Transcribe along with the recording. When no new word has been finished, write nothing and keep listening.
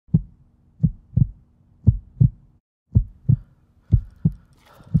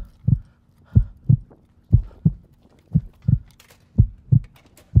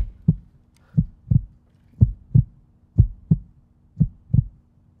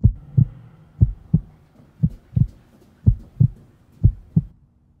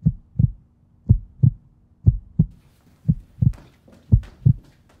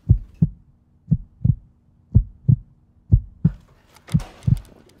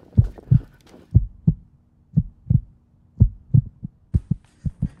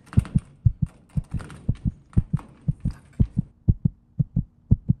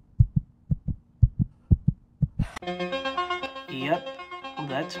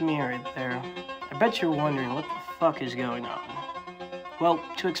me right there. I bet you're wondering what the fuck is going on. Well,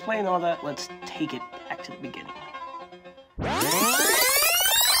 to explain all that, let's take it back to the beginning.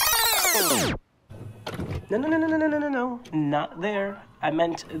 No, not there. I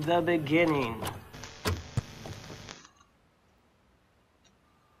meant the beginning.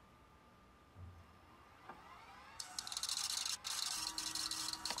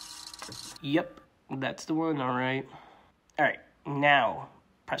 Yep, that's the one, alright. Alright, now,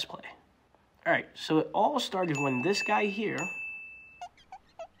 press play. Alright, so it all started when this guy here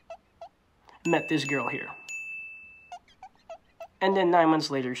met this girl here. And then 9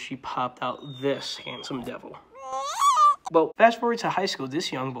 months later, she popped out this handsome devil. Well, fast forward to high school,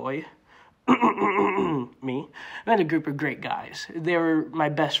 this young boy, me, met a group of great guys. They were my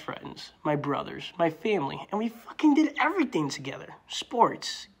best friends, my brothers, my family, and we fucking did everything together.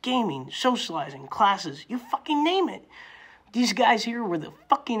 Sports, gaming, socializing, classes, you fucking name it. These guys here were the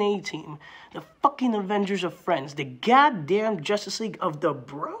fucking A-team, the fucking Avengers of Friends, the goddamn Justice League of the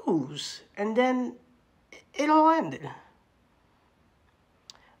bros. And then it all ended.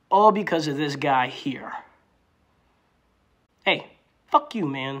 All because of this guy here. Hey, fuck you,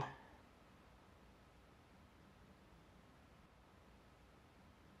 man.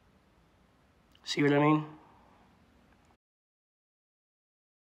 See what I mean?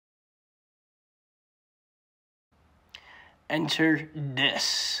 Enter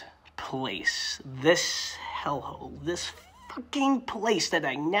this place, this hellhole, this fucking place that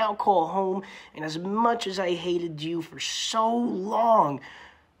I now call home, and as much as I hated you for so long,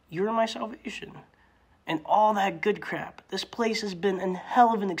 you're my salvation. And all that good crap. This place has been a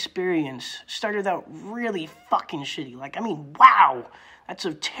hell of an experience. Started out really fucking shitty. Like, I mean, wow! That's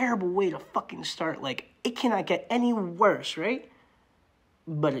a terrible way to fucking start. Like, it cannot get any worse, right?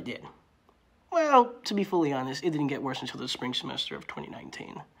 But it did. Well, to be fully honest, it didn't get worse until the spring semester of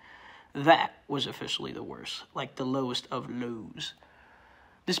 2019. That was officially the worst. Like, the lowest of lows.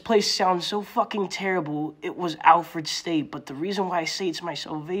 This place sounds so fucking terrible. It was Alfred State, but the reason why I say it's my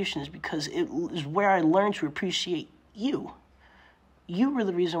salvation is because it is where I learned to appreciate you. You were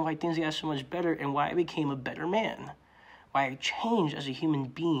the reason why things got so much better and why I became a better man. Why I changed as a human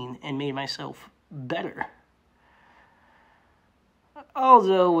being and made myself better.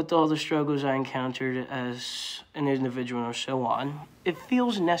 Although, with all the struggles I encountered as an individual and so on, it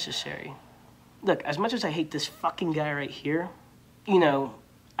feels necessary. Look, as much as I hate this fucking guy right here, you know,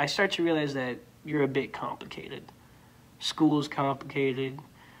 I start to realize that you're a bit complicated. School's complicated.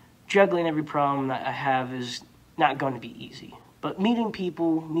 Juggling every problem that I have is not going to be easy. But meeting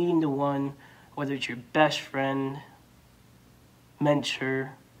people, meeting the one, whether it's your best friend,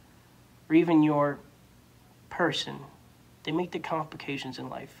 mentor, or even your person, they make the complications in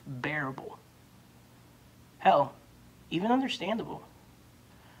life bearable. Hell, even understandable.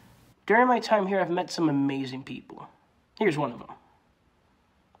 During my time here, I've met some amazing people. Here's one of them.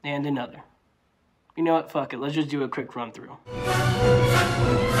 And another. You know what? Fuck it. Let's just do a quick run through.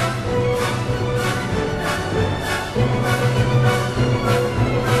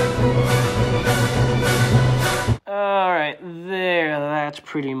 Alright, there. That's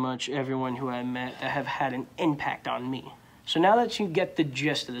pretty much everyone who I met that have had an impact on me. So now that you get the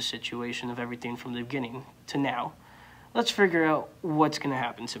gist of the situation of everything from the beginning to now, let's figure out what's going to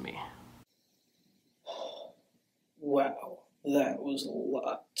happen to me. Wow, that was a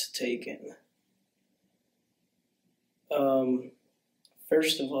lot to take in.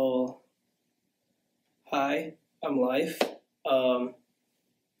 First of all, hi, I'm Life.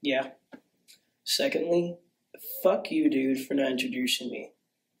 Yeah. Secondly, fuck you, dude, for not introducing me.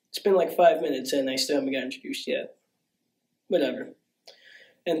 It's been like 5 minutes and I still haven't got introduced yet. Whatever.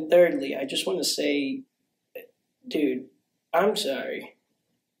 And thirdly, I just want to say, dude, I'm sorry.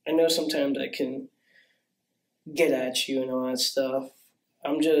 I know sometimes I can get at you and all that stuff.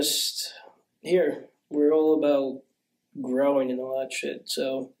 I'm just here. We're all about growing and all that shit.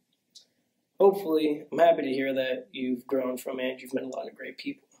 So hopefully, I'm happy to hear that you've grown from it. You've met a lot of great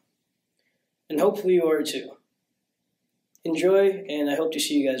people. And hopefully you are too. Enjoy, and I hope to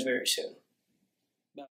see you guys very soon.